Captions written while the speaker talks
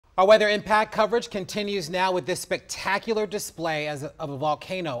Our weather impact coverage continues now with this spectacular display of a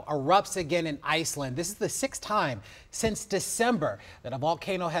volcano erupts again in Iceland. This is the 6th time since December that a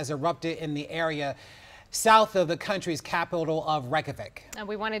volcano has erupted in the area south of the country's capital of Reykjavik. And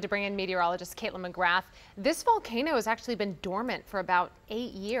we wanted to bring in meteorologist Caitlin McGrath. This volcano has actually been dormant for about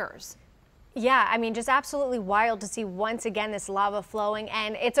 8 years. Yeah, I mean, just absolutely wild to see once again this lava flowing,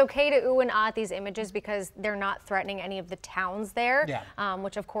 and it's okay to ooh and ah at these images because they're not threatening any of the towns there,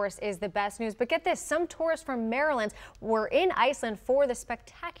 which of course is the best news. But get this, some tourists from Maryland were in Iceland for the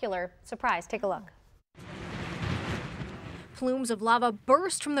spectacular surprise. Take a look. Plumes of lava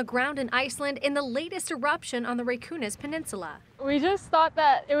burst from the ground in Iceland in the latest eruption on the Reykjanes Peninsula. We just thought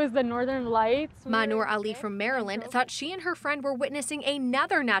that it was the northern lights. Manur Ali from Maryland thought she and her friend were witnessing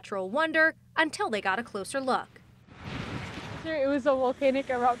another natural wonder until they got a closer look. It was a volcanic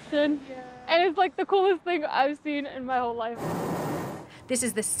eruption, and it's like the coolest thing I've seen in my whole life. This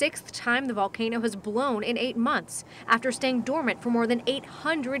is the 6th time the volcano has blown in 8 months, after staying dormant for more than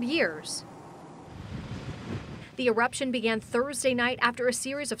 800 years. The eruption began Thursday night after a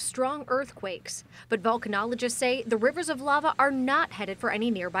series of strong earthquakes, but volcanologists say the rivers of lava are not headed for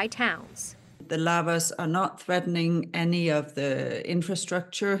any nearby towns. The lavas are not threatening any of the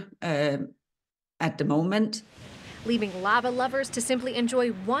infrastructure at the moment, leaving lava lovers to simply enjoy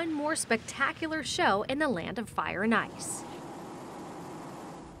one more spectacular show in the land of fire and ice.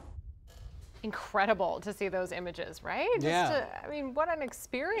 Incredible to see those images, right? Yeah. I mean, what an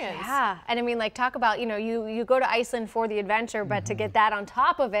experience. Yeah, and I mean, like, talk about, you go to Iceland for the adventure, but to get that on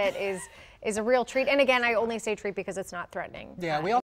top of it is a real treat. And again, I only say treat because it's not threatening. Yeah, we